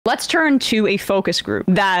Let's turn to a focus group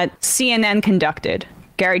that CNN conducted,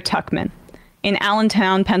 Gary Tuchman, in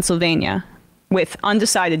Allentown, Pennsylvania, with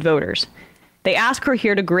undecided voters. They asked her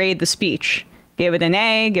here to grade the speech, give it an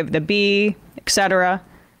A, give it a B, etc.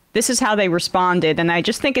 This is how they responded, and I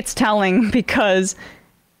just think it's telling because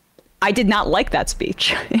I did not like that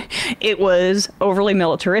speech. It was overly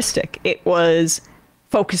militaristic. It was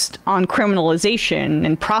focused on criminalization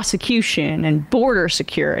and prosecution and border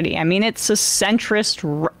security. I mean, it's a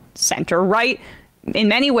centrist, center-right. In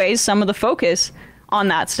many ways, some of the focus on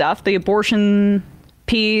that stuff, the abortion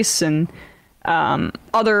piece and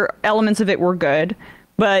other elements of it were good,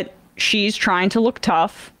 but she's trying to look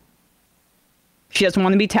tough. She doesn't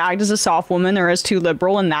want to be tagged as a soft woman or as too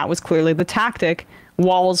liberal, and that was clearly the tactic.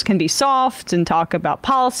 Walls can be soft and talk about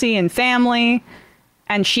policy and family,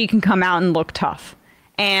 and she can come out and look tough.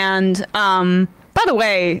 And by the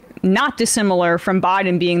way, not dissimilar from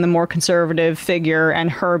Biden being the more conservative figure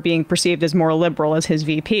and her being perceived as more liberal as his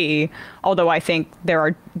VP, although I think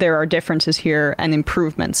there are differences here and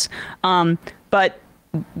improvements. But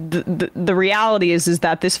the reality is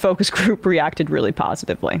that this focus group reacted really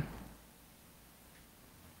positively.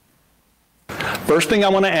 First thing I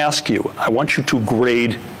want to ask you, I want you to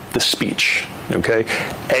grade the speech, okay?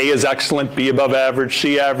 A is excellent, B above average,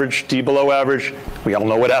 C average, D below average. We all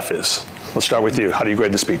know what F is. Let's start with you. How do you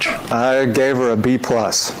grade the speech? I gave her a B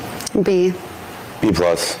plus. B. B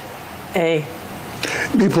plus. A.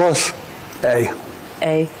 B plus. A.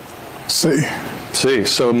 A. C. C.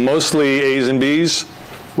 So mostly A's and B's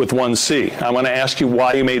with one C. I want to ask you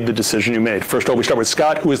why you made the decision you made. First of all, we start with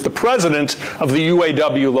Scott, who is the president of the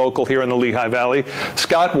UAW local here in the Lehigh Valley.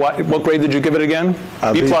 Scott, what grade did you give it again?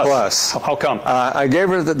 B plus. How come? I gave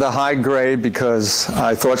her the high grade because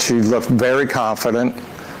I thought she looked very confident.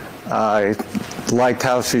 I liked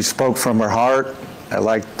how she spoke from her heart. I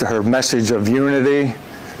liked her message of unity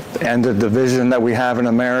and the division that we have in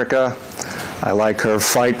America. I like her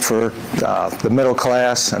fight for the middle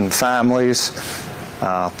class and families.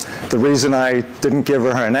 The reason I didn't give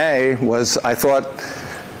her an A was I thought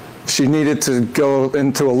she needed to go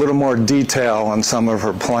into a little more detail on some of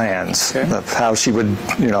her plans, of how she would,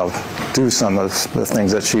 do some of the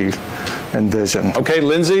things that she envisioned. Okay,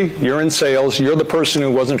 Lindsay, you're in sales. You're the person who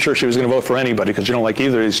wasn't sure she was going to vote for anybody because you don't like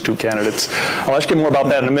either of these two candidates. I'll ask you more about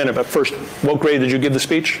that in a minute, but first, what grade did you give the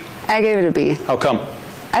speech? I gave it a B. How come?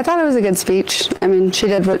 I thought it was a good speech. I mean, she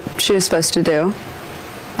did what she was supposed to do.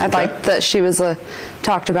 I liked that she was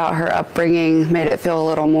talked about her upbringing, made it feel a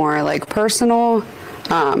little more personal.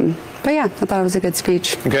 But yeah, I thought it was a good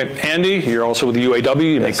speech. Okay, Andy, you're also with the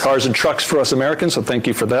UAW. You make cars and trucks for us Americans, so thank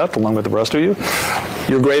you for that, along with the rest of you.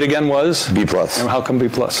 Your grade again was? B plus. And how come B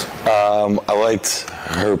plus? I liked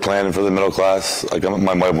her plan for the middle class. Like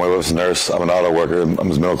my wife's a nurse. I'm an auto worker. I'm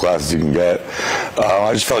as middle class as you can get.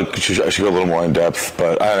 I just felt like she should go a little more in depth.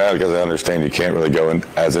 But I guess I understand you can't really go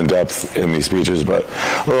as in depth in these speeches. But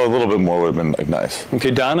a little bit more would have been nice. Okay,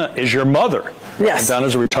 Donna is your mother. Yes.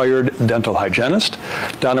 Donna's a retired dental hygienist.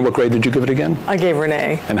 Donna, what grade did you give it again? I gave her an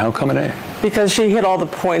A. And how come an A? Because she hit all the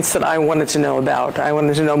points that I wanted to know about. I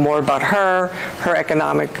wanted to know more about her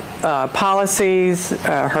economic policies,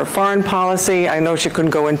 her foreign policy. I know she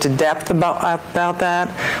couldn't go into depth about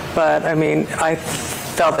that, but I mean, I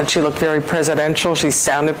felt that she looked very presidential. She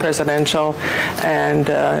sounded presidential, and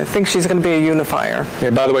I think she's going to be a unifier. Yeah,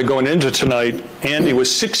 by the way, going into tonight, Andy was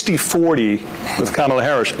 60-40 with Kamala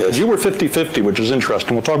Harris. You were 50-50, which is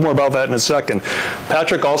interesting. We'll talk more about that in a second.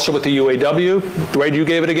 Patrick, also with the UAW. The grade you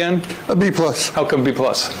gave it again? A B plus. How come B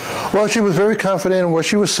plus? Well, she was very confident in what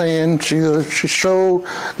she was saying. She showed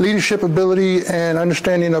leadership ability and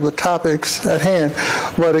understanding of the topics at hand.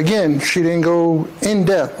 But again, she didn't go in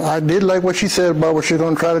depth. I did like what she said about what she's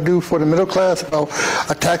going to try to do for the middle class, about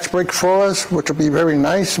a tax break for us, which will be very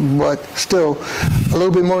nice, but still a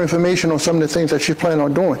little bit more information on some of the things that she's planning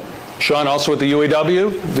on doing. Sean, also with the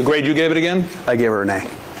UAW. The grade you gave it again? I gave her an A.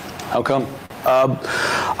 How come?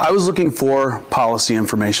 I was looking for policy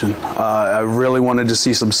information. I really wanted to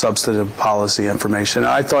see some substantive policy information.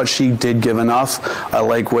 I thought she did give enough. I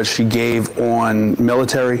like what she gave on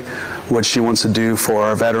military, what she wants to do for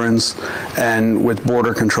our veterans, and with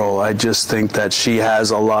border control. I just think that she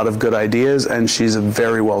has a lot of good ideas, and she's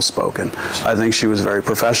very well spoken. I think she was very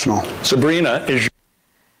professional. Sabrina is.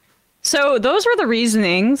 So those were the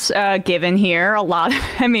reasonings given here. A lot.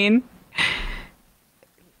 I mean,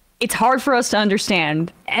 it's hard for us to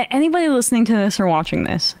understand. Anybody listening to this or watching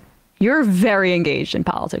this, you're very engaged in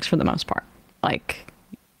politics for the most part. Like,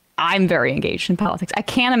 I'm very engaged in politics. I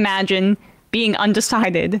can't imagine being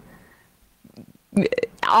undecided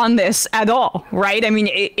on this at all, right? I mean,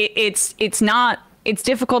 it's not it's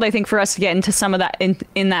difficult, I think, for us to get into some of that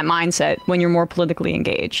in that mindset when you're more politically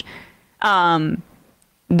engaged.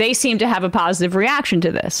 They seem to have a positive reaction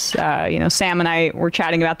to this. Sam and I were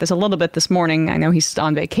chatting about this a little bit this morning. I know he's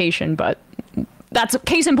on vacation, but that's a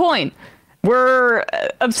case in point. We're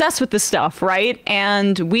obsessed with this stuff, right?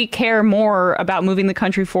 And we care more about moving the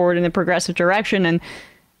country forward in a progressive direction, and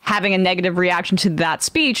having a negative reaction to that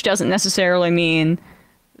speech doesn't necessarily mean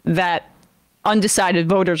that undecided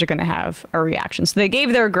voters are going to have a reaction. So they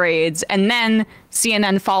gave their grades, and then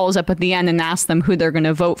CNN follows up at the end and asks them who they're going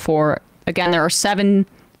to vote for. Again, there are 7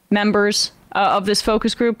 members of this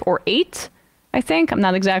focus group, or 8, I think. I'm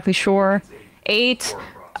not exactly sure. 8.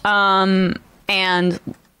 And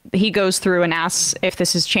he goes through and asks if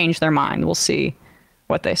this has changed their mind. We'll see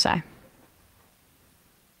what they say.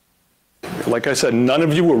 Like I said, none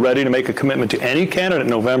of you were ready to make a commitment to any candidate in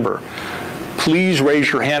November. Please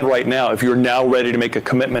raise your hand right now if you're now ready to make a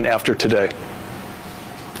commitment after today.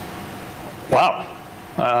 Wow.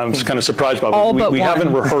 I'm just kind of surprised by that. We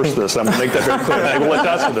haven't rehearsed this. I'm going to make that very clear. I will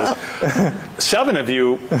attest to this. 7 of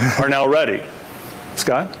you are now ready.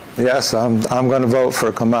 Scott? Yes, I'm going to vote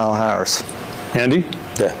for Kamala Harris. Andy?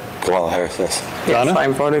 Yeah, Kamala Harris, yes. Yes, Donna?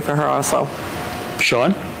 I'm voting for her also.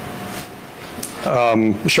 Sean?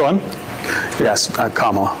 Sean? Yes,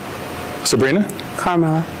 Kamala. Sabrina?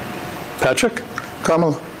 Kamala. Patrick?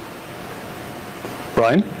 Kamala.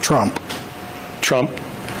 Brian? Trump. Trump?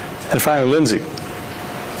 And finally, Lindsay.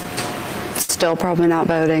 Still probably not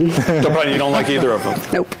voting. You don't like either of them?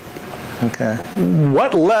 Nope. Okay.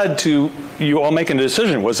 What led to you all making a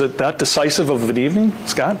decision? Was it that decisive of an evening,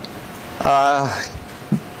 Scott?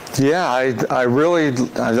 Yeah, I really,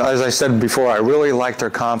 as I said before, I really liked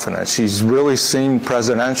her confidence. She's really seemed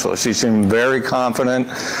presidential. She seemed very confident.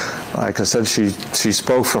 Like I said, she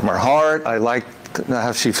spoke from her heart. I liked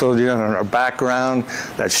how she filled you in on her background,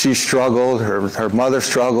 that she struggled, her mother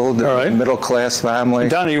struggled, all right. Middle-class family.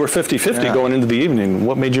 Donna, you were 50-50 going into the evening.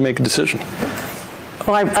 What made you make a decision?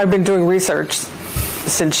 Well, I've been doing research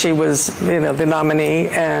since she was, the nominee,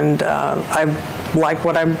 and I like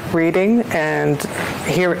what I'm reading. And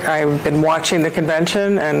here I've been watching the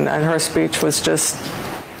convention, and her speech was just,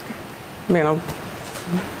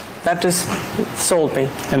 that just sold me.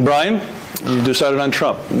 And Brian, you decided on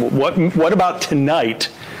Trump. What about tonight?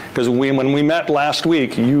 Because when we met last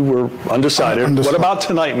week, you were undecided. What about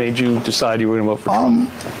tonight made you decide you were going to vote for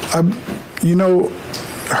Trump?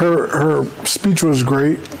 Her speech was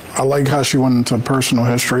great. I like how she went into personal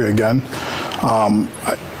history again.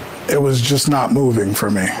 It was just not moving for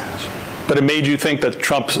me. But it made you think that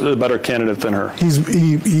Trump's a better candidate than her.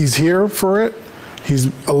 He's here for it.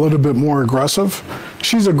 He's a little bit more aggressive.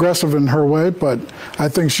 She's aggressive in her way, but I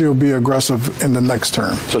think she'll be aggressive in the next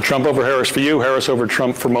term. So Trump over Harris for you, Harris over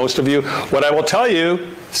Trump for most of you. What I will tell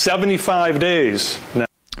you, 75 days now.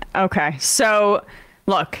 Okay, so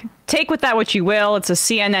look, take with that what you will. It's a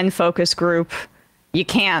CNN focus group. You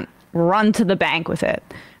can't run to the bank with it.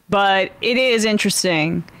 But it is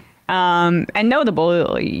interesting and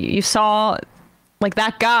notable. You saw like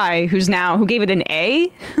that guy who gave it an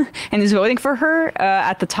A and is voting for her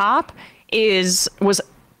at the top was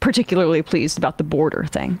particularly pleased about the border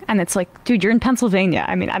thing. And it's like, dude, you're in Pennsylvania.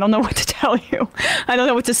 I mean, I don't know what to tell you. I don't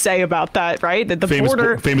know what to say about that, right? The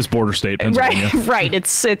famous border state, Pennsylvania. Right.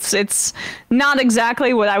 It's not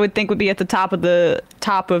exactly what I would think would be at the top of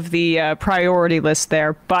the priority list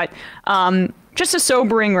there, but just a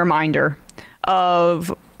sobering reminder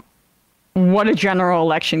of what a general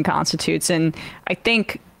election constitutes. And I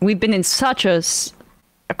think we've been in such a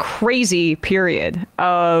crazy period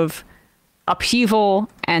of upheaval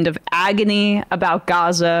and of agony about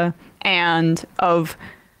Gaza, and of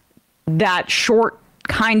that short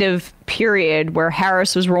kind of period where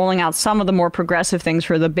Harris was rolling out some of the more progressive things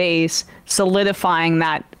for the base, solidifying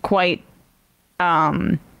that quite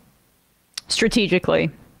strategically.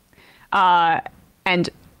 And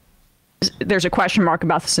there's a question mark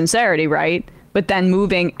about the sincerity, right? But then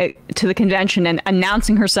moving to the convention and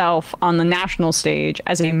announcing herself on the national stage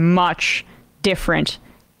as a much different,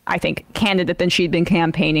 I think, candidate than she'd been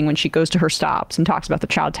campaigning when she goes to her stops and talks about the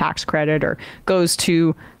child tax credit, or goes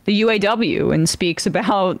to the UAW and speaks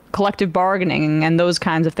about collective bargaining and those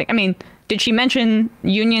kinds of things. I mean, did she mention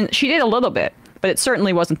union? She did a little bit, but it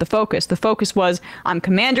certainly wasn't the focus. The focus was, I'm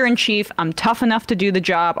commander in chief. I'm tough enough to do the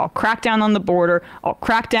job. I'll crack down on the border. I'll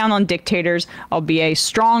crack down on dictators. I'll be a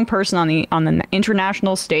strong person on the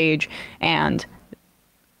international stage. And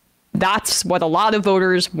that's what a lot of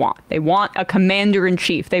voters want. They want a commander in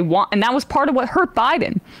chief. And that was part of what hurt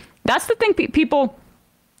Biden. That's the thing people,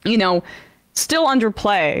 still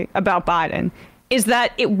underplay about Biden, is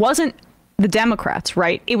that it wasn't the Democrats,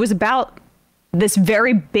 right? It was about this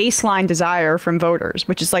very baseline desire from voters,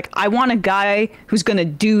 which is like, I want a guy who's going to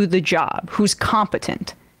do the job, who's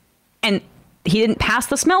competent. And he didn't pass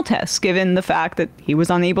the smell test, given the fact that he was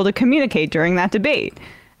unable to communicate during that debate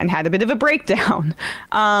and had a bit of a breakdown,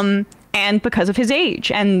 and because of his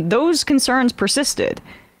age. And those concerns persisted.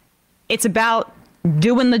 It's about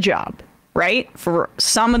doing the job, right, for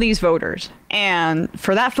some of these voters. And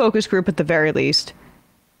for that focus group, at the very least,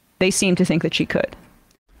 they seem to think that she could.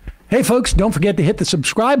 Hey, folks, don't forget to hit the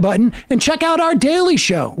subscribe button and check out our daily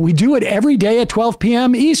show. We do it every day at 12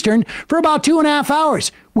 p.m. Eastern for about 2.5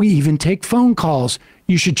 hours. We even take phone calls.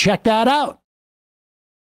 You should check that out.